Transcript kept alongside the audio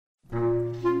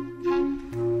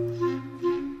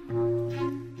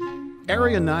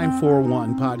Area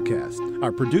 941 podcasts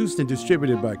are produced and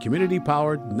distributed by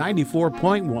community-powered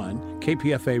 94.1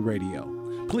 KPFA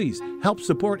Radio. Please help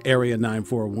support Area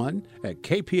 941 at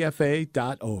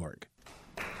kpfa.org.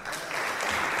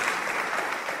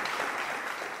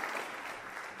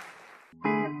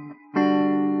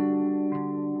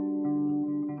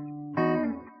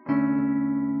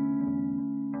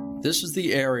 This is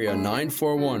the Area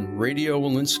 941 Radio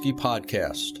Walensky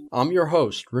podcast. I'm your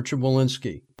host, Richard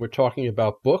Walensky. We're talking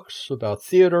about books, about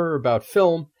theater, about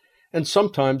film, and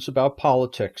sometimes about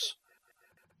politics.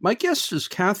 My guest is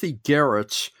Kathy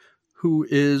Geritz, who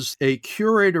is a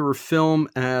curator of film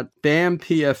at BAM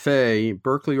PFA,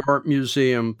 Berkeley Art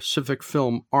Museum Pacific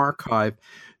Film Archive.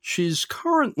 She's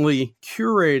currently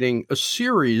curating a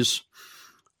series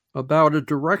about a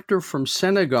director from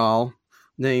Senegal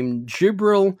named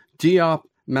Djibril Diop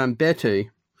Mambéty.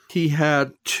 He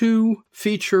had 2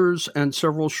 features and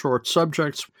several short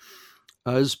subjects.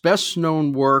 His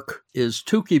best-known work is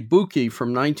Touki Bouki from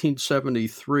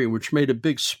 1973, which made a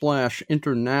big splash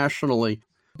internationally.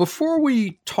 Before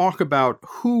we talk about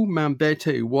who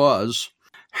Mambéty was,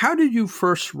 how did you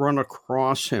first run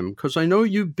across him? Because I know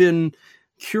you've been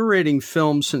curating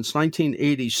films since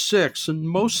 1986, and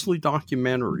mostly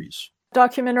documentaries.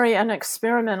 Documentary and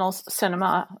experimental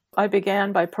cinema. I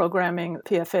began by programming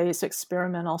PFA's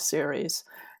experimental series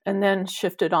and then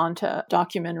shifted on to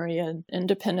documentary and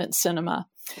independent cinema.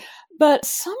 But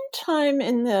sometime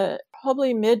in the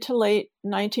probably mid to late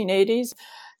 1980s,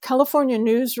 California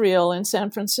Newsreel in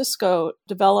San Francisco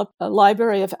developed a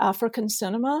library of African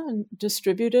cinema and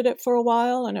distributed it for a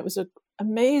while. And it was an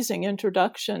amazing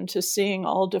introduction to seeing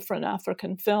all different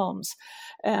African films.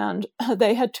 And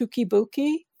they had Touki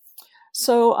Bouki.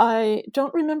 So I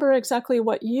don't remember exactly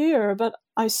what year, but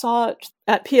I saw it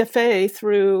at PFA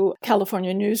through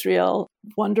California Newsreel,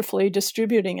 wonderfully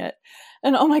distributing it.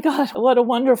 And oh my God, what a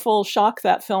wonderful shock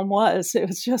that film was. It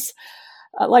was just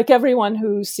like everyone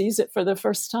who sees it for the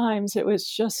first times, it was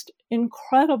just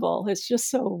incredible. It's just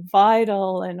so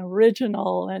vital and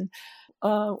original and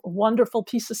a wonderful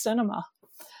piece of cinema.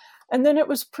 And then it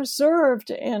was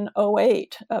preserved in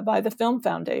 2008 by the Film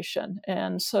Foundation.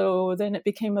 And so then it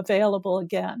became available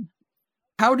again.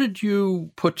 How did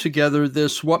you put together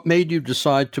this? What made you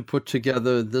decide to put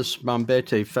together this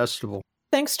Mambéty Festival?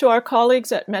 Thanks to our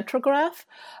colleagues at Metrograph.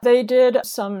 They did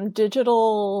some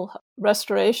digital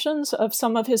restorations of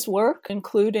some of his work,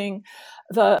 including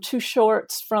the 2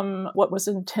 shorts from what was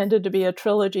intended to be a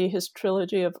trilogy, his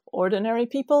trilogy of Ordinary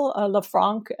People,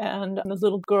 Lafranc and The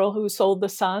Little Girl Who Sold the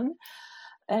Sun,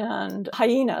 and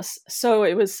Hyenas. So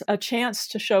it was a chance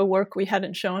to show work we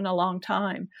hadn't shown in a long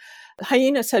time.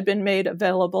 Hyenas had been made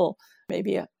available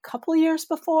maybe a couple years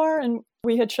before, and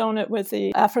we had shown it with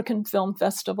the African Film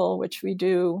Festival, which we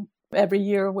do every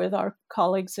year with our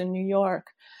colleagues in New York.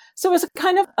 So it was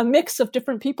kind of a mix of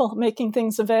different people making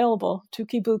things available.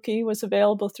 Touki Bouki was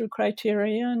available through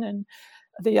Criterion and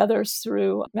the others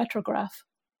through Metrograph.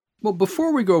 Well,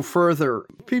 before we go further,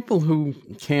 people who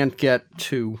can't get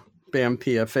to BAM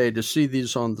PFA to see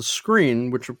these on the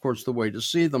screen, which of course the way to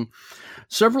see them,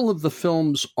 several of the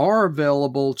films are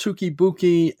available. Touki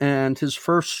Bouki and his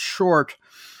first short,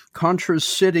 Contra's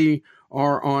City,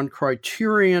 are on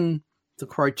Criterion, the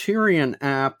Criterion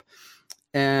app.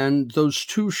 And those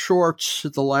 2 shorts,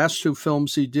 the last 2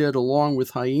 films he did, along with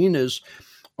Hyenas,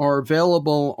 are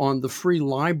available on the free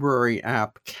library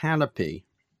app Canopy.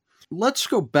 Let's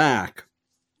go back.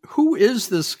 Who is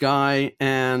this guy?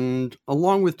 And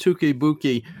along with Touki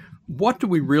Bouki, what do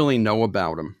we really know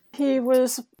about him? He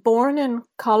was born in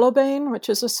Kolobane, which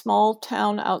is a small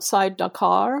town outside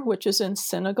Dakar, which is in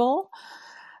Senegal.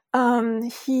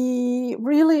 He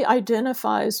really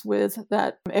identifies with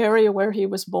that area where he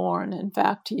was born. In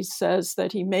fact, he says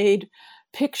that he made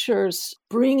pictures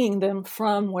bringing them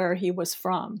from where he was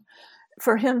from.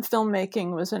 For him,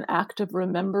 filmmaking was an act of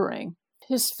remembering.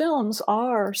 His films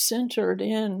are centered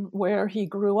in where he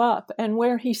grew up and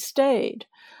where he stayed.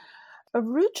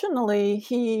 Originally,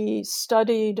 he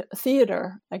studied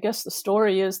theater. I guess the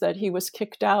story is that he was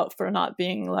kicked out for not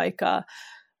being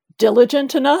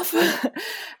diligent enough.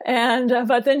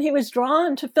 But then he was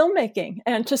drawn to filmmaking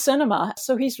and to cinema.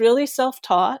 So he's really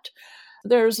self-taught.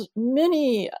 There's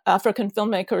many African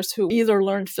filmmakers who either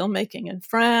learned filmmaking in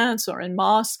France or in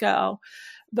Moscow.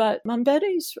 But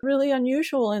Mambéty's really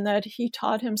unusual in that he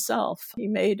taught himself. He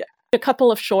made a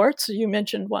couple of shorts. You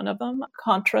mentioned one of them,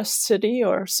 Contrast City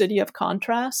or City of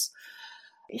Contrasts.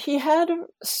 He had a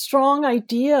strong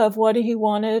idea of what he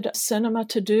wanted cinema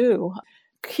to do.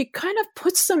 He kind of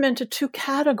puts them into 2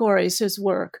 categories, his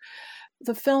work.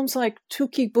 The films like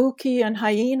Touki Bouki and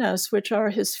Hyenas, which are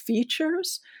his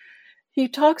features, He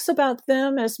talks about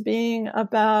them as being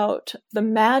about the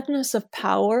madness of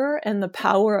power and the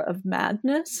power of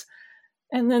madness.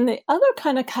 And then the other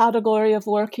kind of category of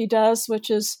work he does, which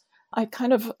is, I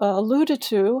kind of alluded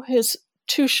to, his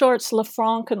two shorts,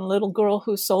 Lefranc and Little Girl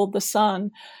Who Sold the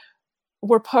Sun,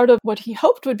 were part of what he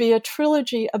hoped would be a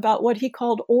trilogy about what he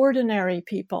called ordinary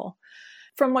people.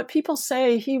 From what people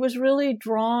say, he was really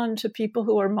drawn to people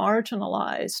who were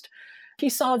marginalized. He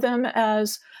saw them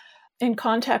as in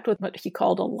contact with what he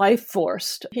called a life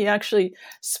force. He actually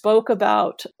spoke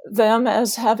about them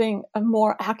as having a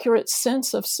more accurate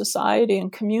sense of society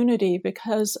and community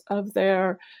because of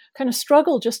their kind of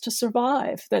struggle just to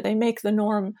survive, that they make the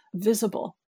norm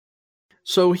visible.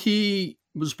 So he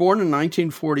was born in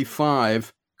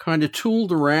 1945, kind of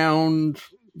tooled around,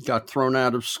 got thrown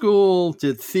out of school,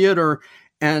 did theater,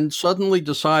 and suddenly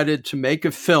decided to make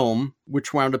a film,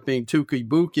 which wound up being Touki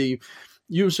Bouki,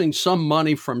 using some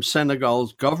money from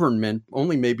Senegal's government,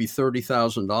 only maybe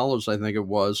 $30,000, I think it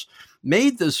was,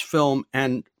 made this film,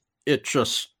 and it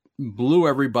just blew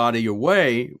everybody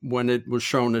away when it was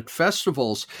shown at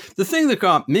festivals. The thing that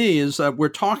got me is that we're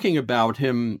talking about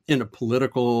him in a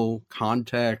political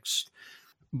context,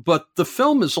 but the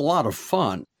film is a lot of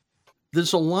fun.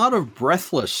 There's a lot of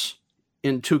Breathless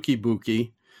in Touki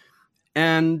Bouki,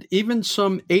 and even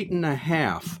some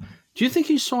 8½. Do you think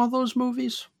he saw those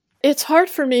movies? It's hard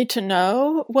for me to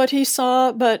know what he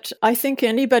saw, but I think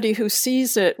anybody who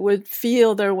sees it would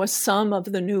feel there was some of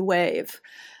the new wave.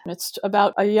 It's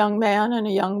about a young man and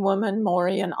a young woman,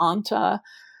 Mori and Anta,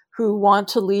 who want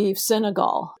to leave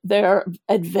Senegal. Their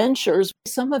adventures,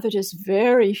 some of it is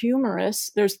very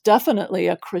humorous. There's definitely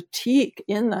a critique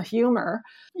in the humor,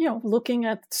 looking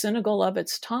at Senegal of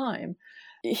its time.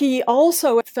 He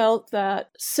also felt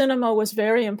that cinema was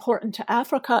very important to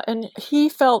Africa, and he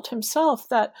felt himself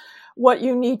that what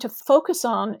you need to focus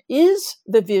on is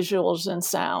the visuals and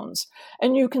sounds.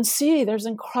 And you can see there's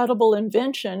incredible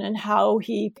invention in how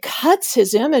he cuts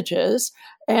his images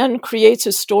and creates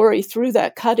a story through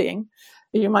that cutting.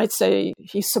 You might say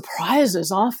he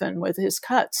surprises often with his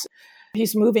cuts.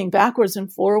 He's moving backwards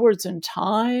and forwards in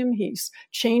time. He's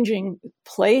changing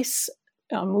place,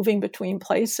 moving between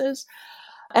places.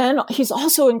 And he's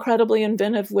also incredibly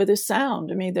inventive with his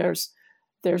sound. I mean, there's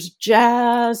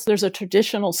jazz, there's a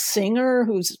traditional singer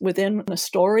who's within a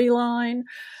storyline.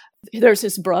 There's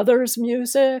his brother's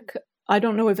music. I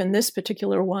don't know if in this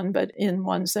particular one, but in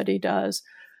ones that he does.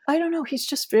 I don't know, he's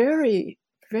just very,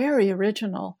 very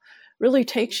original. Really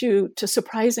takes you to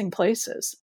surprising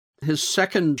places. His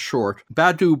second short,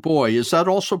 Badu Boy, is that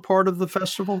also part of the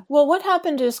festival? Well, what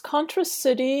happened is Contra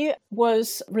City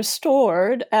was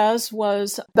restored, as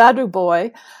was Badu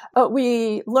Boy.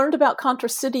 We learned about Contra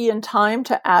City in time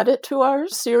to add it to our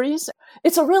series.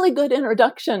 It's a really good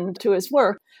introduction to his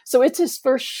work. So it's his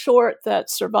first short that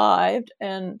survived,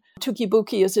 and Touki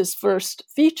Bouki is his first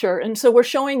feature. And so we're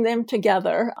showing them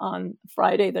together on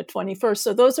Friday the 21st.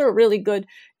 So those are a really good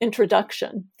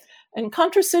introduction. And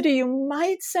Contra City, you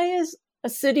might say, is a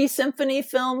city symphony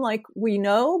film like we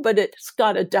know, but it's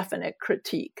got a definite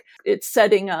critique. It's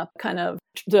setting up kind of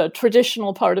the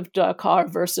traditional part of Dakar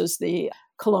versus the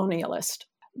colonialist.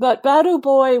 But Badu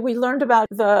Boy, we learned about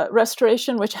the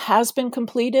restoration, which has been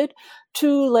completed.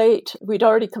 Too late. We'd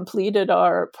already completed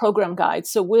our program guide,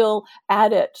 so we'll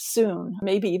add it soon,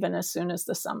 maybe even as soon as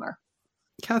the summer.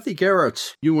 Kathy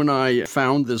Garretts, you and I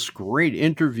found this great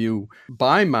interview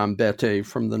by Mambete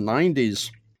from the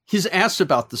 90s. He's asked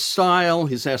about the style.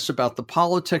 He's asked about the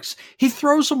politics. He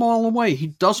throws them all away. He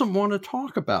doesn't want to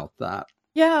talk about that.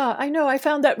 Yeah, I know. I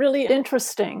found that really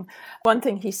interesting. One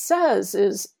thing he says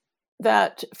is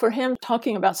that for him,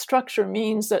 talking about structure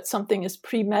means that something is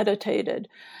premeditated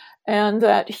and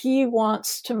that he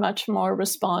wants to much more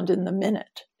respond in the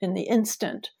minute, in the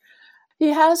instant. He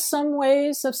has some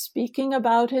ways of speaking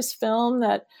about his film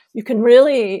that you can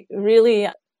really, really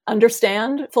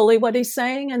understand fully what he's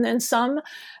saying. And then some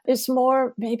is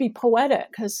more maybe poetic,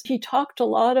 because he talked a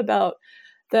lot about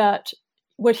that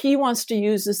what he wants to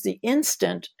use is the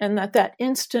instant, and that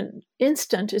instant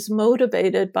is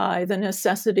motivated by the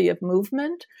necessity of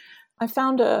movement. I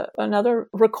found another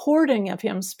recording of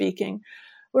him speaking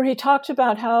where he talked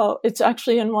about how it's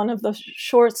actually in one of the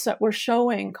shorts that we're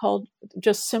showing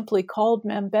just simply called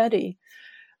Mambete,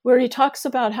 where he talks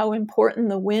about how important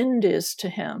the wind is to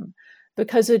him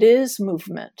because it is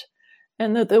movement,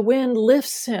 and that the wind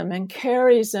lifts him and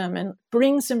carries him and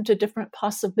brings him to different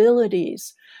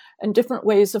possibilities and different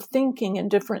ways of thinking and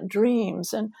different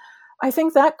dreams. And I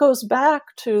think that goes back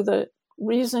to the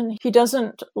reason he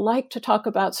doesn't like to talk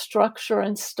about structure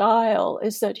and style,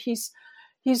 is that he's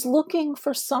looking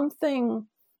for something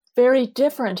very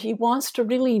different. He wants to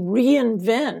really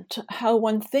reinvent how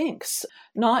one thinks,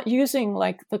 not using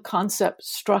like the concept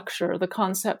structure, the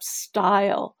concept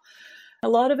style. A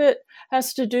lot of it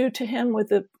has to do to him with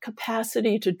the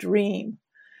capacity to dream.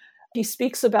 He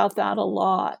speaks about that a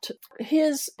lot.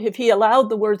 If he allowed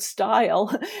the word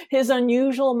style, his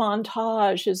unusual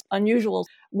montage, his unusual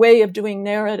way of doing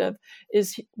narrative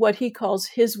is what he calls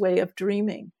his way of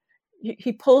dreaming.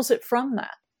 He pulls it from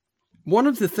that. One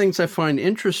of the things I find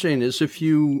interesting is if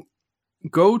you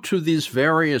go to these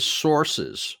various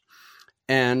sources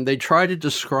and they try to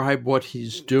describe what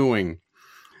he's doing,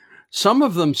 some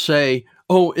of them say,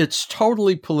 oh, it's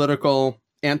totally political,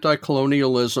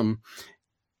 anti-colonialism.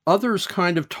 Others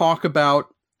kind of talk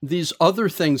about these other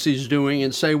things he's doing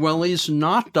and say, well, he's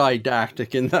not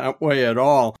didactic in that way at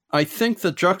all. I think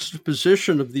the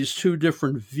juxtaposition of these two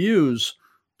different views,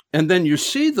 and then you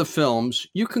see the films,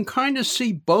 you can kind of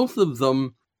see both of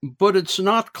them, but it's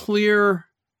not clear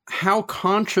how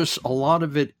conscious a lot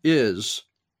of it is.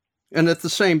 And at the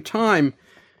same time,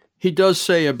 he does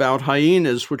say about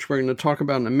Hyenas, which we're going to talk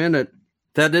about in a minute,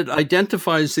 that it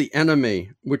identifies the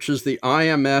enemy, which is the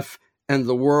IMF and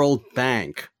the World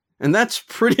Bank. And that's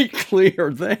pretty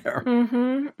clear there.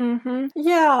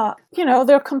 Yeah,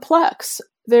 they're complex.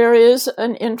 There is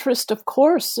an interest, of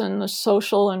course, in the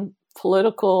social and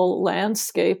political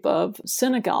landscape of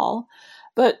Senegal,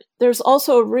 but there's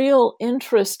also a real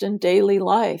interest in daily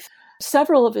life.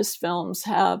 Several of his films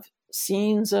have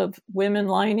scenes of women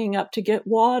lining up to get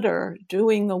water,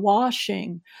 doing the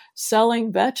washing,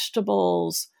 selling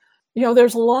vegetables.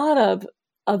 There's a lot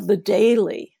of the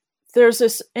daily. There's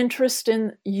this interest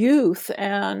in youth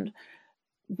and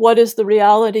what is the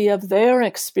reality of their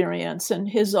experience. And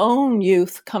his own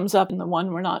youth comes up in the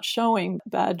one we're not showing,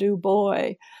 Badu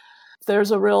Boy.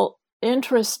 There's a real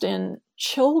interest in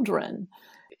children.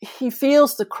 He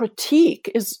feels the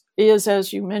critique is,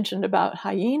 as you mentioned about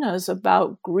Hyenas,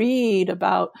 about greed,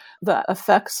 about the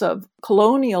effects of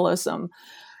colonialism.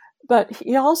 But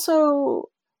he also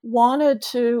wanted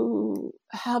to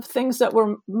have things that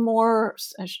were more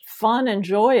fun and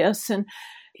joyous. And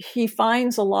he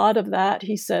finds a lot of that,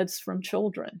 he says, from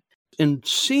children. In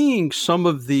seeing some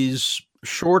of these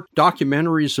short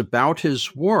documentaries about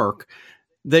his work,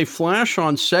 they flash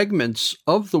on segments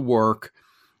of the work,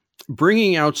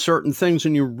 bringing out certain things,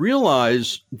 and you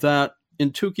realize that in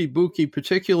Touki Bouki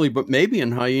particularly, but maybe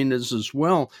in Hyenas as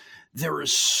well, there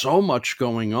is so much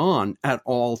going on at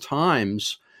all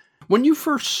times. When you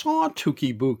first saw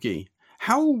Touki Bouki,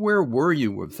 how aware were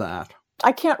you of that?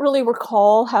 I can't really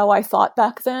recall how I thought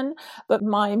back then, but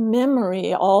my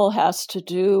memory all has to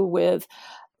do with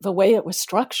the way it was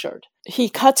structured. He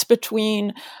cuts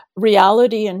between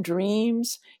reality and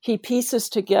dreams. He pieces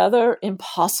together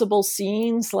impossible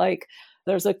scenes. Like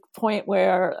there's a point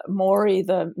where Maury,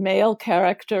 the male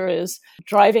character, is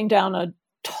driving down a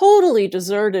totally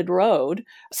deserted road,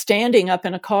 standing up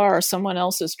in a car, someone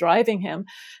else is driving him.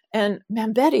 And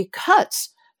Mambéty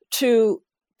cuts to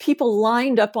people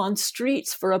lined up on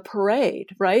streets for a parade,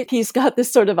 right? He's got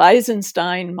this sort of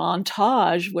Eisenstein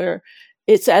montage where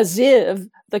it's as if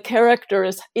the character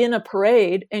is in a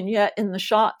parade, and yet in the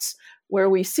shots where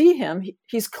we see him,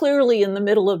 he's clearly in the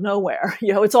middle of nowhere.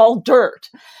 It's all dirt.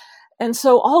 And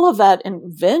so all of that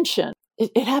invention,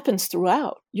 it happens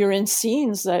throughout. You're in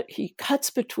scenes that he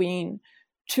cuts between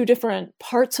two different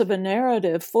parts of a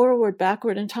narrative, forward,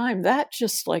 backward in time. That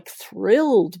just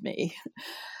thrilled me.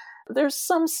 There's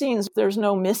some scenes, there's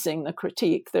no missing the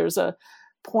critique. There's a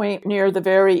point near the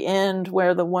very end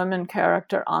where the woman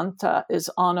character Anta is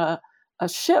on a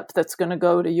ship that's going to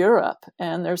go to Europe,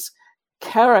 and there's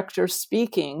characters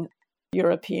speaking,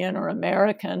 European or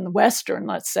American, Western,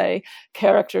 let's say,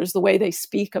 characters, the way they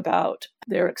speak about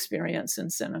their experience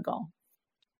in Senegal.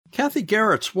 Kathy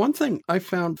Garretts, one thing I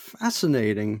found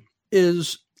fascinating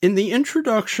is in the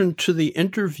introduction to the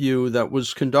interview that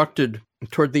was conducted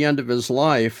toward the end of his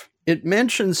life, it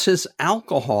mentions his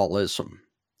alcoholism.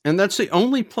 And that's the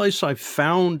only place I've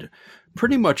found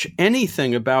pretty much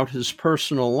anything about his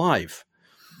personal life.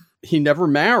 He never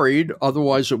married,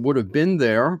 otherwise it would have been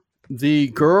there. The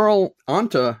girl,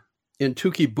 Anta, in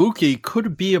Touki Bouki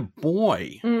could be a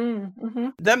boy. Mm-hmm.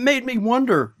 That made me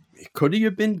wonder, could he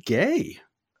have been gay?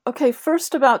 Okay,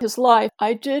 first about his life,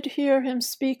 I did hear him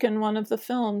speak in one of the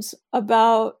films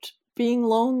about being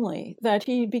lonely, that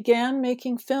he began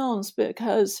making films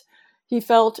because he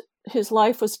felt his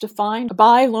life was defined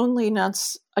by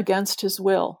loneliness against his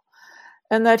will,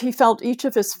 and that he felt each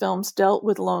of his films dealt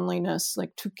with loneliness,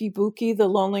 like Touki Bouki, the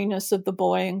loneliness of the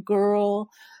boy and girl,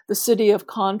 The City of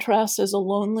Contrast as a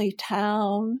lonely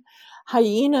town,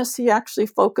 Hyenas, he actually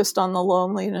focused on the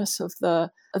loneliness of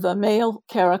the male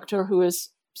character, who is,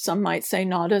 some might say,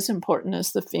 not as important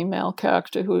as the female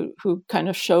character, who kind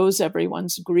of shows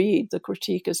everyone's greed. The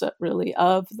critique is really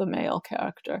of the male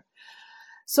character.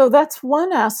 So that's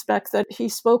one aspect that he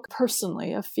spoke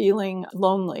personally, of feeling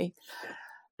lonely.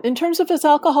 In terms of his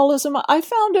alcoholism, I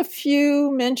found a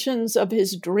few mentions of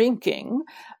his drinking,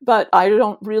 but I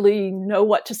don't really know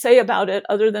what to say about it,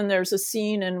 other than there's a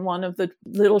scene in one of the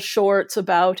little shorts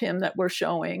about him that we're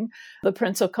showing, The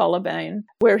Prince of Colibane,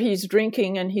 where he's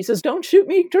drinking and he says, "Don't shoot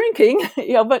me drinking."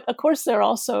 But of course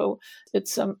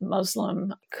it's a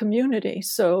Muslim community,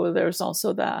 so there's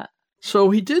also that.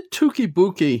 So he did Touki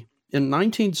Bouki in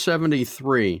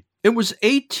 1973. It was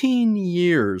 18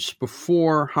 years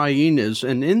before Hyenas,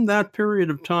 and in that period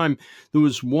of time, there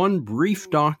was one brief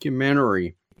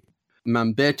documentary.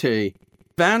 Mambete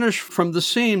vanished from the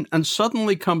scene and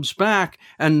suddenly comes back,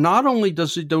 and not only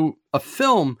does he do a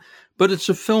film, but it's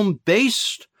a film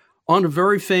based on a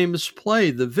very famous play,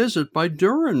 The Visit by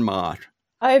Dürrenmatt.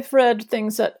 I've read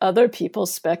things that other people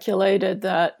speculated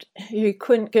that he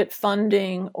couldn't get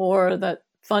funding, or that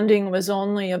funding was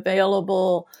only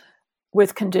available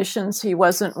with conditions he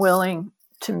wasn't willing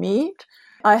to meet.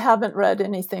 I haven't read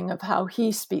anything of how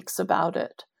he speaks about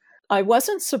it. I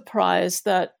wasn't surprised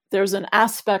that there's an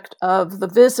aspect of The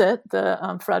Visit, the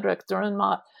Frederick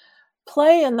Dürrenmatt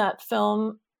play, in that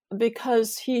film,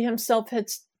 because he himself had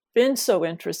been so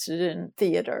interested in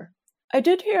theater. I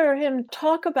did hear him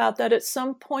talk about that at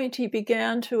some point he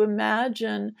began to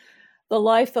imagine the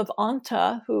life of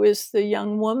Anta, who is the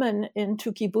young woman in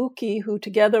Touki Bouki, who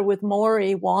together with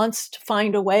Maury wants to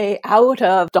find a way out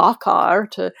of Dakar,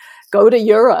 to go to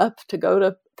Europe, to go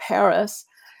to Paris.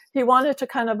 He wanted to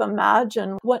kind of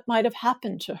imagine what might have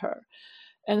happened to her.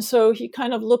 And so he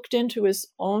kind of looked into his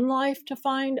own life to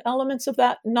find elements of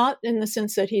that, not in the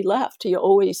sense that he left, he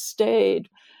always stayed.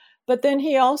 But then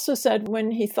he also said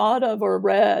when he thought of or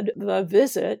read The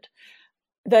Visit,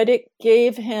 that it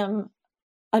gave him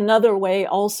another way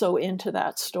also into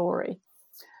that story.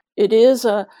 It is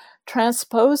a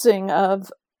transposing of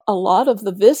a lot of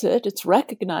The Visit. It's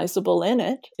recognizable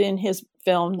in his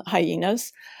film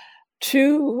Hyenas,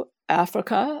 to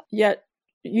Africa, yet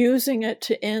using it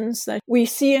to ends that we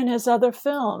see in his other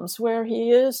films, where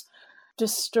he is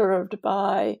disturbed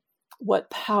by what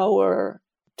power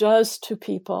does to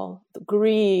people, the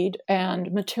greed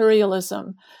and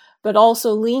materialism, but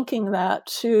also linking that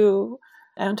to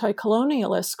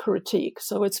anti-colonialist critique.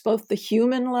 So it's both the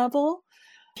human level.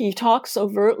 He talks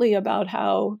overtly about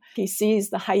how he sees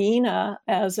the hyena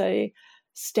as a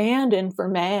stand-in for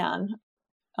man.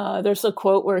 There's a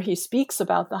quote where he speaks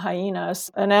about the hyena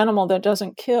as an animal that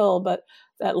doesn't kill, but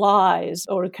that lies,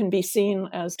 or can be seen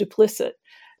as duplicit.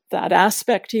 That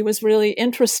aspect he was really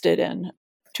interested in.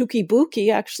 Touki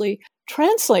Bouki actually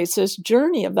translates his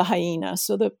journey of the hyena.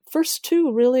 So the first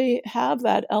two really have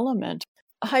that element.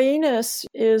 Hyenas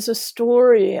is a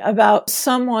story about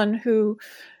someone who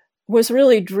was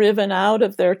really driven out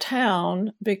of their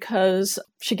town because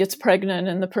she gets pregnant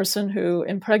and the person who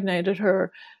impregnated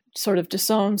her sort of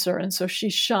disowns her, and so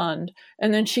she's shunned.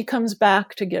 And then she comes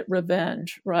back to get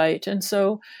revenge, right? And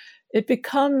so it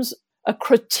becomes a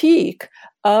critique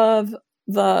of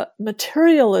the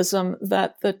materialism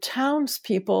that the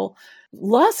townspeople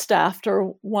lust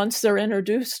after once they're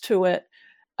introduced to it,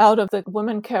 out of the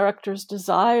woman character's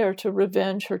desire to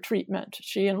revenge her treatment.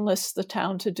 She enlists the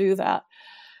town to do that.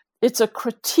 It's a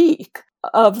critique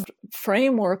of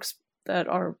frameworks that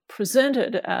are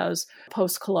presented as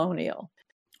post-colonial.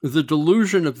 The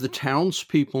delusion of the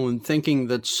townspeople in thinking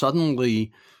that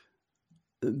suddenly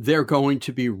they're going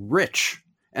to be rich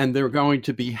and they're going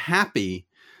to be happy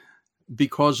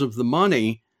because of the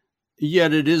money,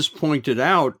 yet it is pointed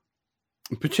out,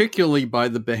 particularly by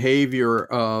the behavior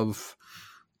of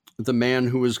the man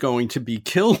who is going to be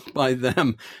killed by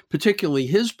them, particularly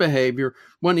his behavior,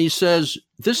 when he says,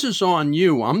 "This is on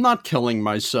you. I'm not killing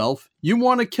myself. You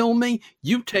want to kill me?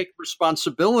 You take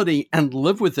responsibility and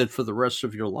live with it for the rest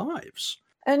of your lives."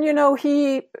 And,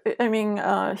 he meaning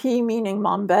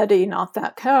Mambete, not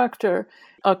that character,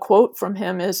 a quote from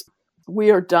him is, "We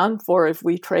are done for if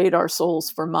we trade our souls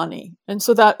for money." And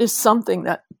so that is something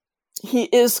that he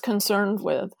is concerned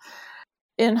with.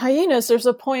 In Hyenas, there's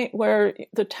a point where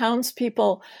the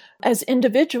townspeople, as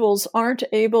individuals, aren't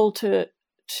able to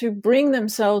bring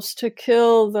themselves to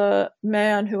kill the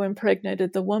man who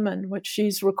impregnated the woman, which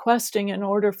she's requesting in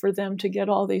order for them to get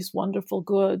all these wonderful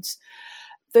goods.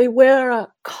 They wear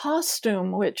a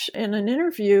costume, which in an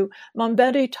interview,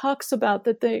 Mambete talks about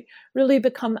that they really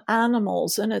become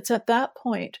animals. And it's at that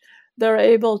point they're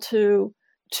able to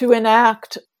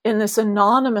enact in this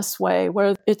anonymous way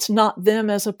where it's not them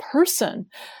as a person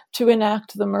to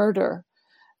enact the murder.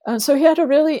 And so he had a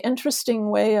really interesting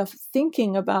way of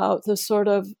thinking about the sort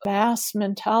of mass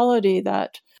mentality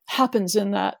that happens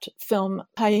in that film,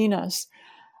 Hyenas,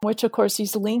 which, of course,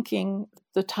 he's linking,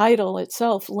 the title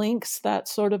itself links that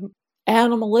sort of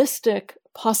animalistic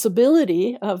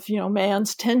possibility of,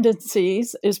 man's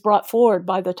tendencies is brought forward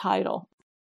by the title.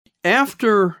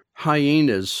 After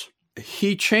Hyenas,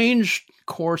 he changed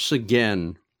course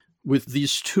again with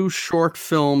these two short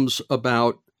films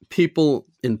about people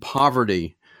in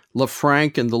poverty,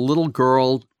 LaFranc and the Little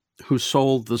Girl Who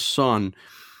Sold the Sun.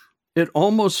 It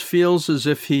almost feels as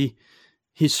if he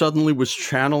suddenly was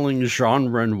channeling Jean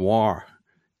Renoir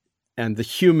and the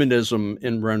humanism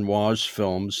in Renoir's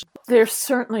films. They're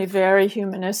certainly very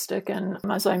humanistic. And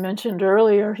as I mentioned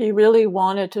earlier, he really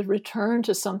wanted to return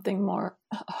to something more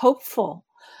hopeful.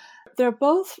 They're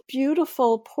both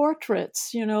beautiful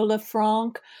portraits.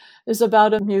 LaFranc is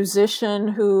about a musician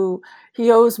who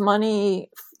he owes money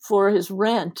for his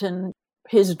rent and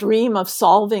his dream of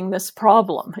solving this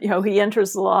problem. He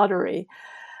enters the lottery.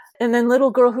 And then Little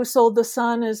Girl Who Sold the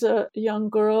Sun is a young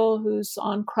girl who's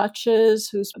on crutches,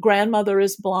 whose grandmother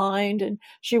is blind, and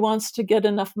she wants to get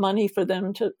enough money for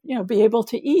them to, be able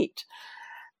to eat.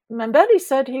 Mambetti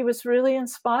said he was really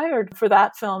inspired for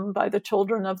that film by the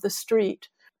children of the street,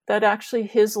 that actually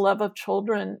his love of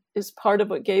children is part of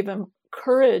what gave him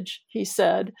courage, he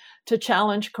said, to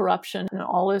challenge corruption in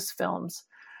all his films.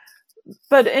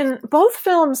 But in both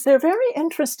films, they're very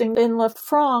interesting. In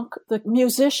LaFranc, the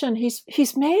musician,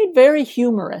 he's made very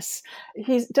humorous.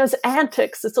 He does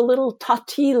antics. It's a little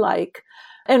Tati-like.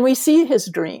 And we see his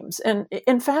dreams. And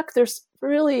in fact, there's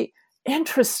really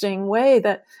interesting way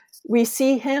that we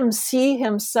see him see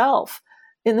himself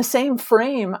in the same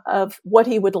frame of what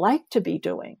he would like to be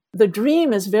doing. The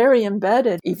dream is very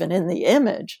embedded even in the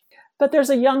image. But there's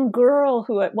a young girl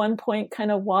who at one point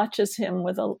kind of watches him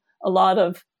with a lot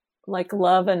of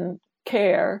love and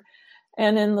care.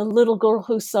 And in The Little Girl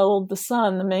Who Sold the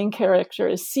Sun, the main character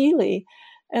is Celie.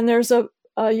 And there's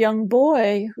a young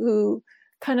boy who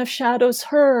kind of shadows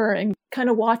her and kind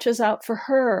of watches out for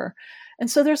her. And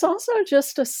so there's also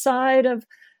just a side of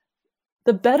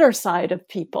the better side of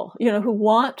people, who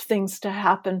want things to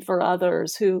happen for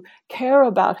others, who care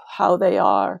about how they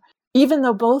are, even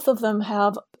though both of them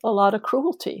have a lot of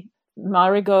cruelty.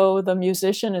 Marigot, the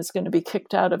musician, is going to be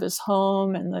kicked out of his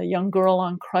home, and the young girl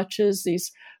on crutches,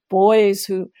 these boys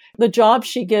who, the job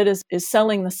she gets is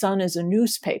selling the Sun as a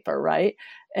newspaper, right?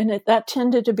 And that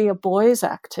tended to be a boys'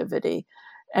 activity.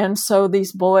 And so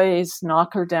these boys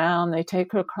knock her down, they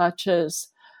take her crutches.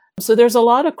 So there's a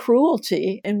lot of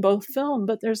cruelty in both films,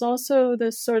 but there's also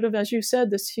this sort of, as you said,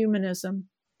 this humanism.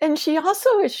 And she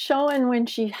also is showing when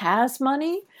she has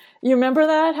money. You remember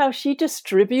that, how she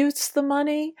distributes the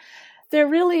money? There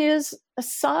really is a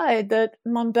side that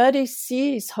Mambetti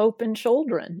sees hope in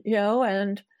children,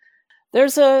 and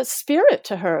there's a spirit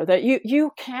to her that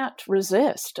you can't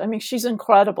resist. I mean, she's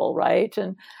incredible, right?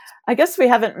 And I guess we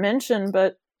haven't mentioned,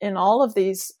 but in all of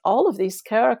these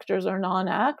characters are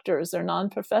non-actors, they're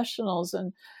non-professionals,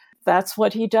 and that's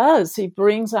what he does. He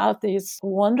brings out these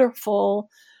wonderful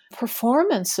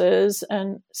performances,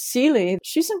 and Celie,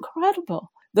 she's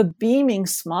incredible. The beaming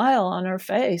smile on her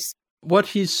face. What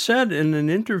he said in an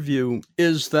interview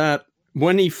is that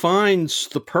when he finds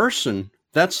the person,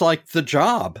 that's like the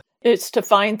job. It's to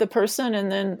find the person,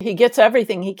 and then he gets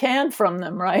everything he can from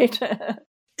them, right?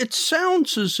 It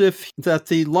sounds as if that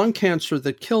the lung cancer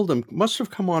that killed him must have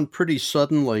come on pretty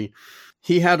suddenly.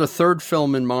 He had a third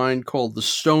film in mind called The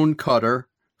Stonecutter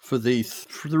for the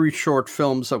 3 short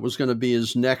films that was going to be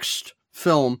his next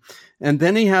film. And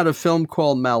then he had a film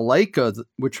called Malaika,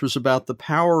 which was about the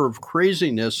power of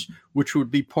craziness, which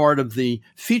would be part of the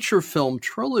feature film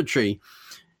trilogy.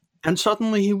 And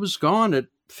suddenly he was gone at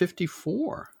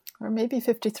 54. Or maybe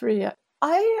 53.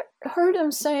 I heard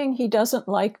him saying he doesn't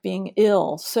like being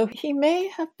ill, so he may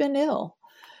have been ill.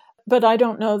 But I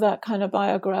don't know that kind of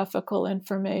biographical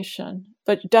information,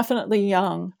 but definitely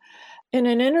young. In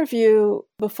an interview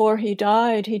before he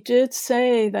died, he did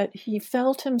say that he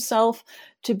felt himself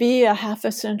to be a half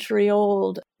a century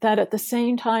old, that at the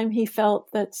same time he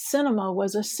felt that cinema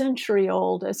was a century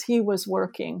old as he was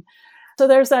working. So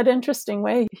there's that interesting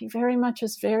way. He very much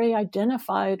is very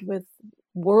identified with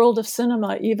world of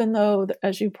cinema, even though,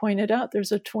 as you pointed out,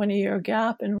 there's a 20-year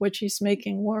gap in which he's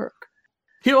making work.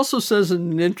 He also says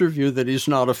in an interview that he's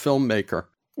not a filmmaker.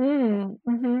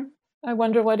 Mm-hmm. I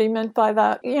wonder what he meant by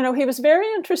that. He was very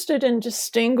interested in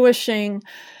distinguishing,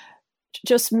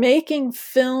 just making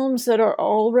films that are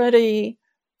already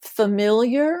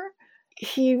familiar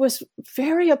he was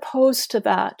very opposed to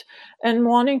that and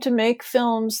wanting to make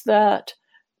films that,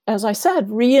 as I said,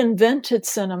 reinvented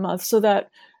cinema, so that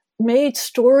made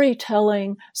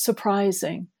storytelling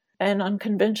surprising and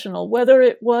unconventional, whether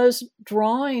it was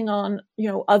drawing on,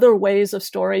 other ways of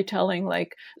storytelling.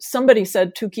 Like somebody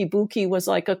said Tukibuki was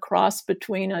like a cross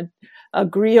between a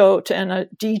griot and a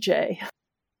DJ.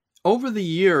 Over the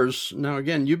years, now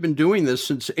again, you've been doing this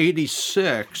since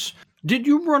 '86. Did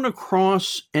you run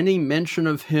across any mention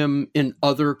of him in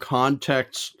other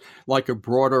contexts, like a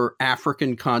broader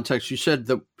African context? You said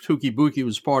that Tukibuki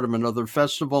was part of another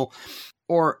festival,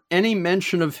 or any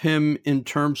mention of him in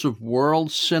terms of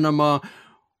world cinema,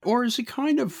 or has he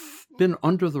kind of been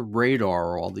under the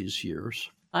radar all these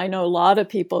years? I know a lot of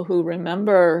people who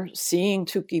remember seeing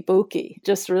Tukibuki.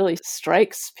 Just really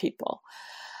strikes people.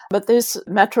 But this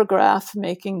Metrograph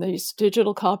making these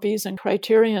digital copies and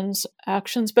Criterion's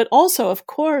actions, but also, of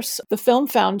course, the Film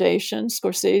Foundation,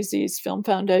 Scorsese's Film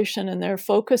Foundation, and their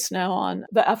focus now on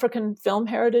the African film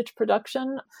heritage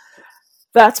production,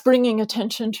 that's bringing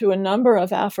attention to a number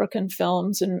of African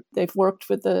films, and they've worked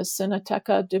with the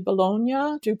Cineteca di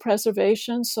Bologna, do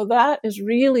preservation, so that is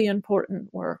really important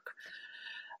work.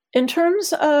 In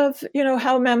terms of,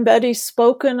 how Mambetti's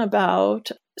spoken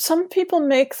about, some people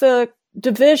make the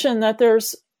division that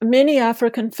there's many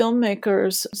African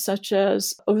filmmakers, such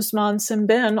as Ousmane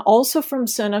Sembène, also from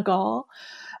Senegal,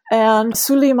 and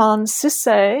Souleymane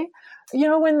Cissé.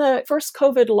 When the first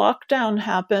COVID lockdown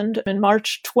happened in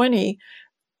March 20,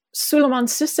 Souleymane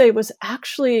Cissé was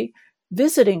actually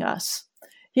visiting us.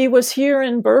 He was here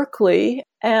in Berkeley,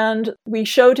 and we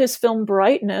showed his film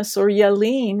Brightness, or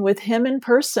Yaline, with him in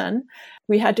person.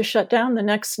 We had to shut down the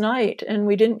next night, and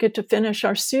we didn't get to finish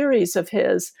our series of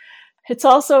his. It's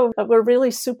also, we're really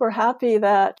super happy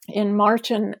that in March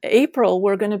and April,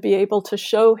 we're going to be able to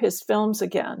show his films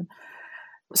again.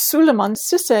 Souleymane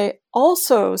Cissé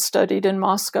also studied in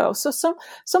Moscow. So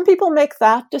some people make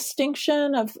that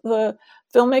distinction of the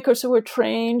filmmakers who were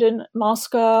trained in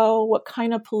Moscow, what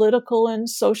kind of political and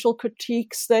social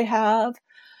critiques they have.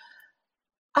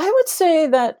 I would say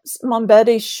that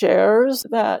Mambetti shares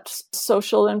that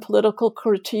social and political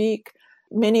critique.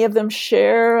 Many of them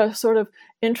share a sort of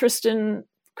interest in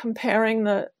comparing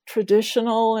the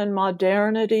traditional and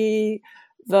modernity,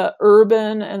 the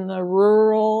urban and the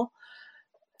rural.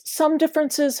 Some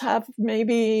differences have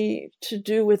maybe to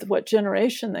do with what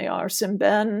generation they are.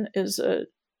 Sembène is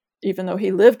even though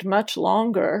he lived much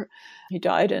longer, he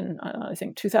died in, I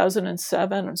think,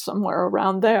 2007 or somewhere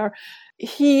around there,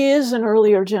 he is an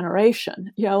earlier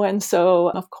generation, and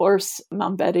so, of course,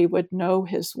 Mambetti would know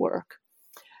his work.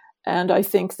 And I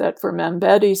think that for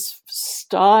Mambetti's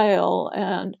style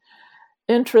and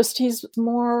interest, he's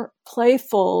more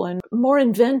playful and more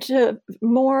inventive,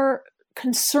 more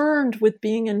concerned with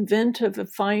being inventive,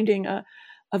 of finding a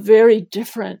very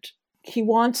different. He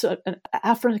wants an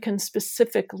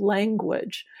African-specific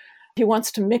language. He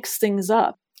wants to mix things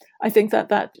up. I think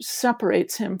that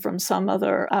separates him from some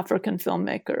other African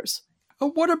filmmakers.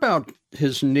 What about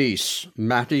his niece,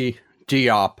 Mati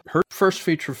Diop? Her first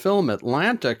feature film,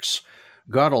 Atlantics,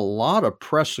 got a lot of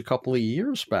press a couple of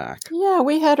years back. Yeah,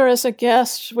 we had her as a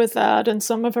guest with that and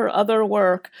some of her other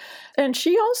work. And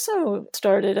she also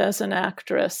started as an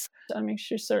actress. I mean,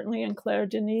 she's certainly in Claire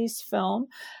Denis' film,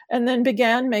 and then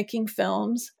began making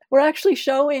films. We're actually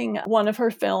showing one of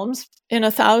her films in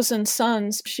 1,000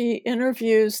 Suns. She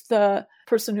interviews the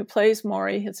person who plays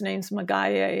Maury. His name's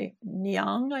Magaye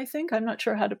Nyang, I think. I'm not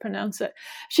sure how to pronounce it.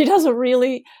 She does a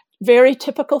really very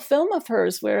typical film of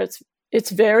hers where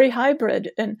it's very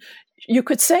hybrid. And you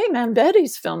could say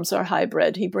Mambetti's films are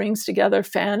hybrid. He brings together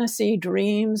fantasy,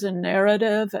 dreams, and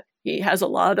narrative. He has a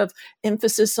lot of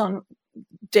emphasis on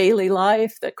daily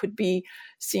life that could be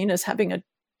seen as having a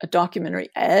documentary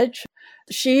edge.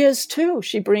 She is too.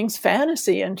 She brings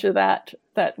fantasy into that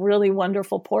really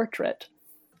wonderful portrait.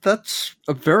 That's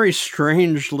a very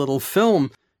strange little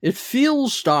film. It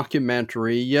feels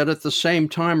documentary, yet at the same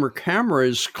time, her camera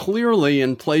is clearly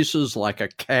in places like a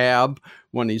cab,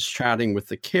 when he's chatting with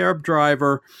the cab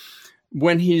driver,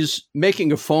 when he's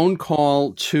making a phone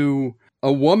call to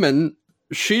a woman.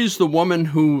 She's the woman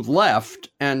who left,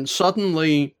 and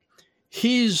suddenly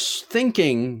he's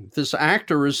thinking, this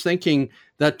actor is thinking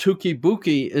that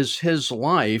Tukibuki is his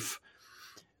life.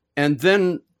 And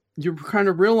then you kind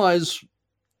of realize,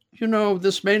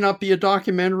 this may not be a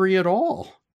documentary at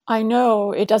all. I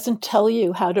know, it doesn't tell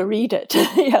you how to read it.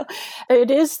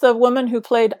 It is the woman who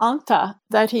played Anta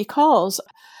that he calls.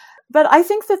 But I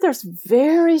think that there's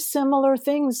very similar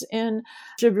things in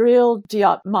Djibril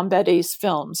Diop Mambetti's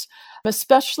films,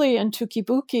 especially in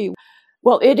Tukibuki.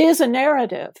 Well, it is a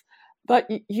narrative, but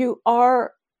you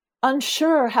are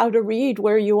unsure how to read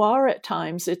where you are at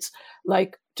times. It's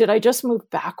like, did I just move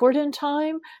backward in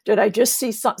time? Did I just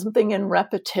see something in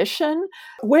repetition?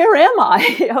 Where am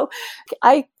I?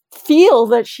 I feel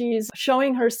that she's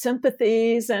showing her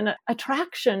sympathies and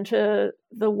attraction to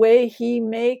the way he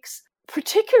makes,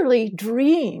 particularly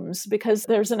dreams, because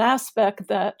there's an aspect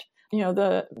that,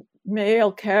 the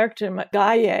male character,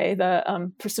 Gaye,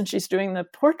 the person she's doing the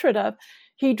portrait of,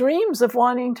 he dreams of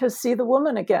wanting to see the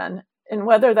woman again. And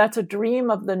whether that's a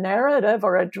dream of the narrative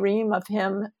or a dream of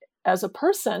him as a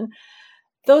person,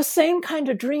 those same kind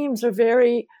of dreams are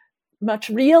very much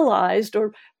realized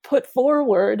or put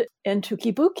forward in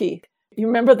Tukibuki. You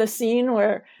remember the scene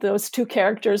where those two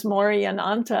characters, Mori and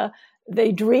Anta,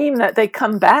 they dream that they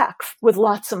come back with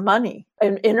lots of money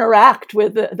and interact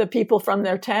with the people from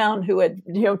their town who had,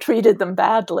 treated them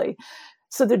badly.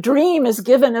 So the dream is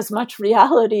given as much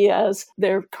reality as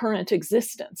their current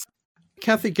existence.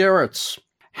 Kathy Geritz,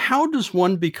 how does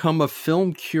one become a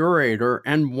film curator,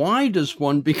 and why does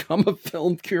one become a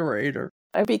film curator?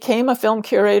 I became a film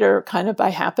curator kind of by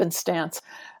happenstance.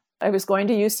 I was going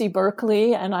to UC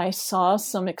Berkeley and I saw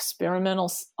some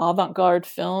experimental avant-garde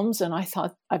films and I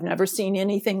thought, I've never seen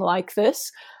anything like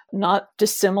this, not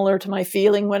dissimilar to my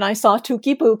feeling when I saw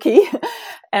Tukibuki,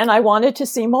 and I wanted to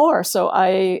see more. So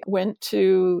I went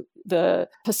to the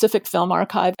Pacific Film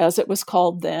Archive, as it was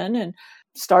called then, and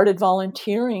started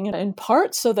volunteering in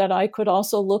part so that I could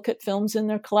also look at films in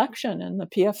their collection. And the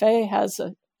PFA has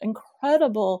an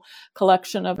incredible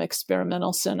collection of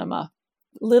experimental cinema.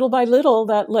 Little by little,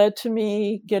 that led to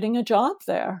me getting a job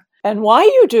there. And why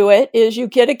you do it is you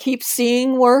get to keep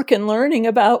seeing work and learning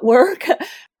about work.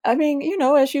 I mean,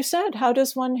 as you said, how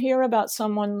does one hear about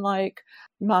someone like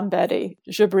Mambéty,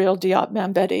 Djibril Diop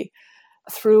Mambéty?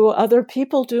 Through other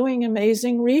people doing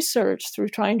amazing research, through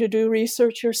trying to do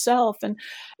research yourself. And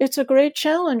it's a great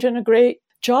challenge and a great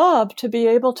job to be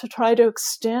able to try to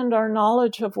extend our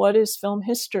knowledge of what is film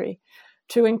history,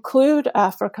 to include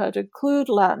Africa, to include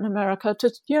Latin America,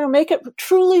 to make it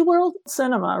truly world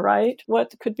cinema, right?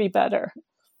 What could be better?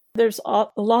 There's a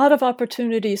lot of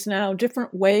opportunities now,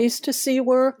 different ways to see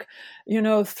work,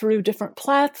 through different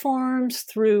platforms,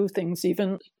 through things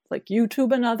even like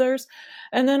YouTube and others.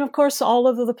 And then, of course, all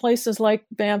of the places like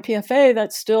BAM PFA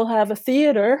that still have a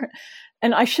theater.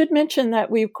 And I should mention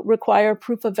that we require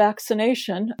proof of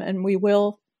vaccination, and we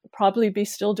will probably be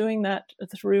still doing that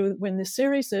through when this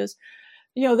series is.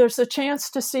 There's a chance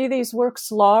to see these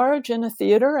works large in a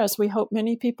theater, as we hope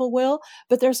many people will,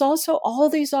 but there's also all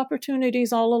these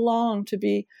opportunities all along to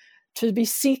be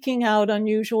seeking out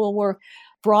unusual work,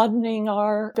 broadening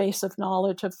our base of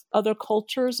knowledge of other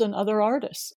cultures and other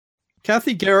artists.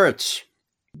 Kathy Geritz,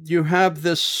 you have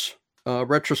this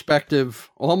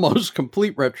retrospective, almost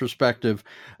complete retrospective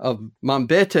of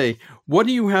Mambéty. What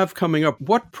do you have coming up?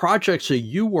 What projects are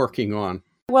you working on?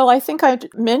 Well, I think I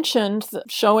mentioned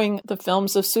showing the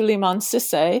films of Souleymane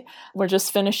Cissé. We're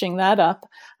just finishing that up.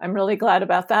 I'm really glad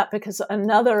about that because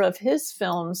another of his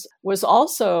films was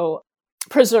also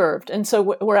preserved. And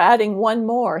so we're adding one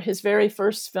more, his very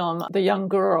first film, The Young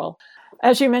Girl.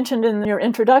 As you mentioned in your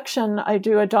introduction, I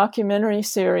do a documentary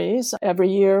series every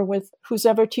year with who's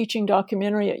ever teaching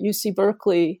documentary at UC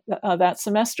Berkeley that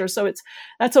semester. So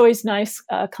that's always nice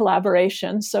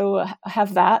collaboration. So I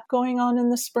have that going on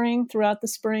in the spring, throughout the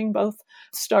spring, both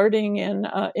starting in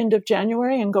end of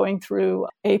January and going through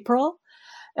April.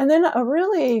 And then a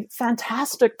really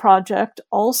fantastic project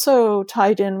also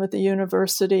tied in with the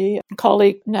university,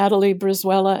 colleague Natalie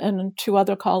Brizuela and two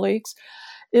other colleagues,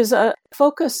 is a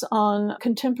focus on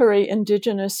contemporary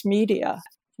Indigenous media.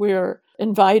 We're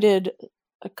invited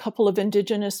a couple of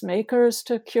Indigenous makers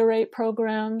to curate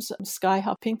programs. Sky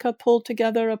Hapinka pulled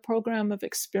together a program of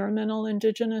experimental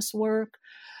Indigenous work.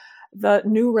 The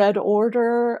New Red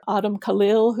Order, Adam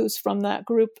Khalil, who's from that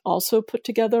group, also put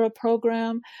together a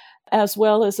program, as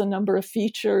well as a number of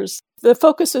features. The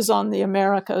focus is on the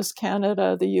Americas,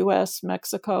 Canada, the US,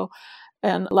 Mexico,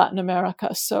 and Latin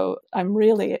America. So I'm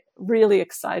really, really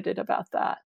excited about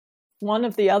that. One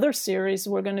of the other series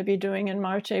we're going to be doing in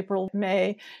March, April,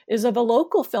 May is of a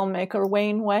local filmmaker,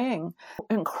 Wayne Wang,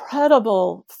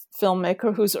 incredible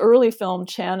filmmaker whose early film,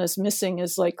 Chan is Missing,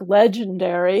 is like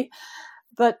legendary.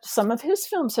 But some of his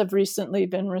films have recently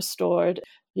been restored.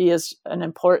 He is an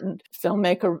important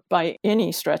filmmaker by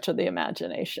any stretch of the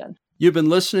imagination. You've been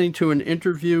listening to an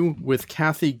interview with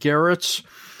Kathy Geritz,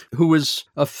 who is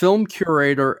a film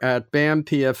curator at BAM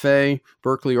PFA,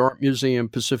 Berkeley Art Museum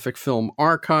Pacific Film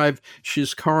Archive.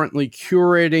 She's currently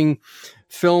curating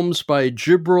films by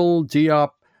Djibril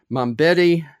Diop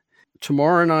Mambéty.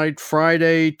 Tomorrow night,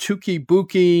 Friday,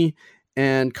 Tukibuki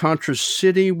and Contra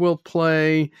City will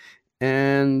play,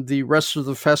 and the rest of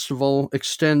the festival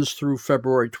extends through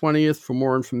February 20th. For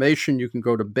more information, you can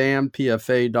go to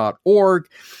bampfa.org.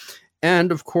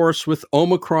 And, of course, with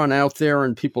Omicron out there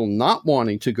and people not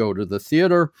wanting to go to the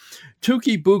theater,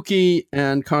 Tuki Buki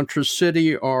and Contra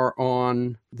City are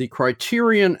on the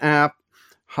Criterion app.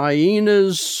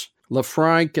 Hyenas,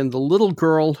 LaFranc, and The Little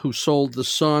Girl Who Sold the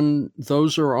Sun,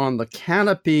 those are on the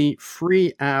Canopy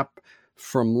free app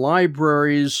from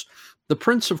libraries. The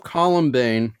Prince of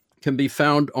Columbine can be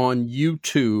found on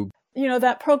YouTube. You know,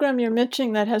 that program you're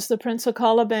mentioning that has the Prince of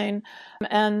Columbine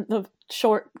and the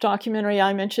short documentary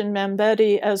I mentioned,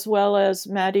 Mambeti, as well as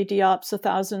Maddie Diop's A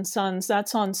Thousand Suns,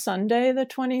 that's on Sunday, the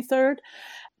 23rd.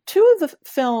 Two of the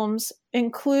films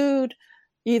include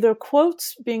either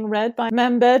quotes being read by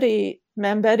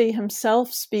Mambeti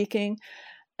himself speaking,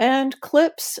 and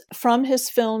clips from his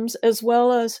films, as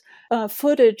well as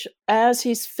footage as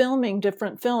he's filming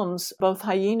different films, both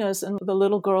Hyenas and The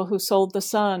Little Girl Who Sold the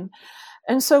Sun.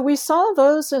 And so we saw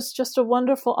those as just a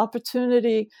wonderful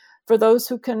opportunity for those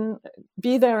who can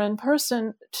be there in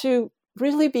person to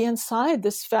really be inside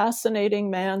this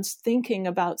fascinating man's thinking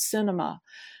about cinema.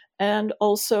 And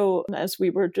also, as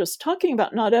we were just talking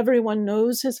about, not everyone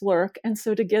knows his work. And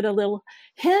so to get a little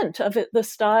hint of it, the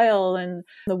style and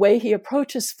the way he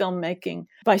approaches filmmaking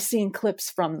by seeing clips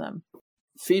from them.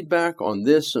 Feedback on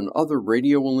this and other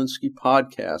Radio Walensky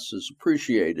podcasts is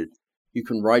appreciated. You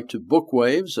can write to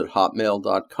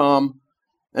bookwaves@hotmail.com,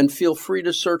 and feel free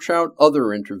to search out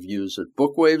other interviews at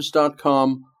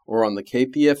bookwaves.com or on the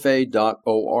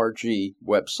kpfa.org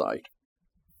website.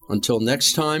 Until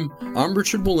next time, I'm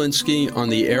Richard Walensky on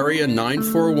the Area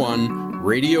 941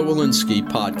 Radio Walensky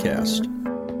podcast.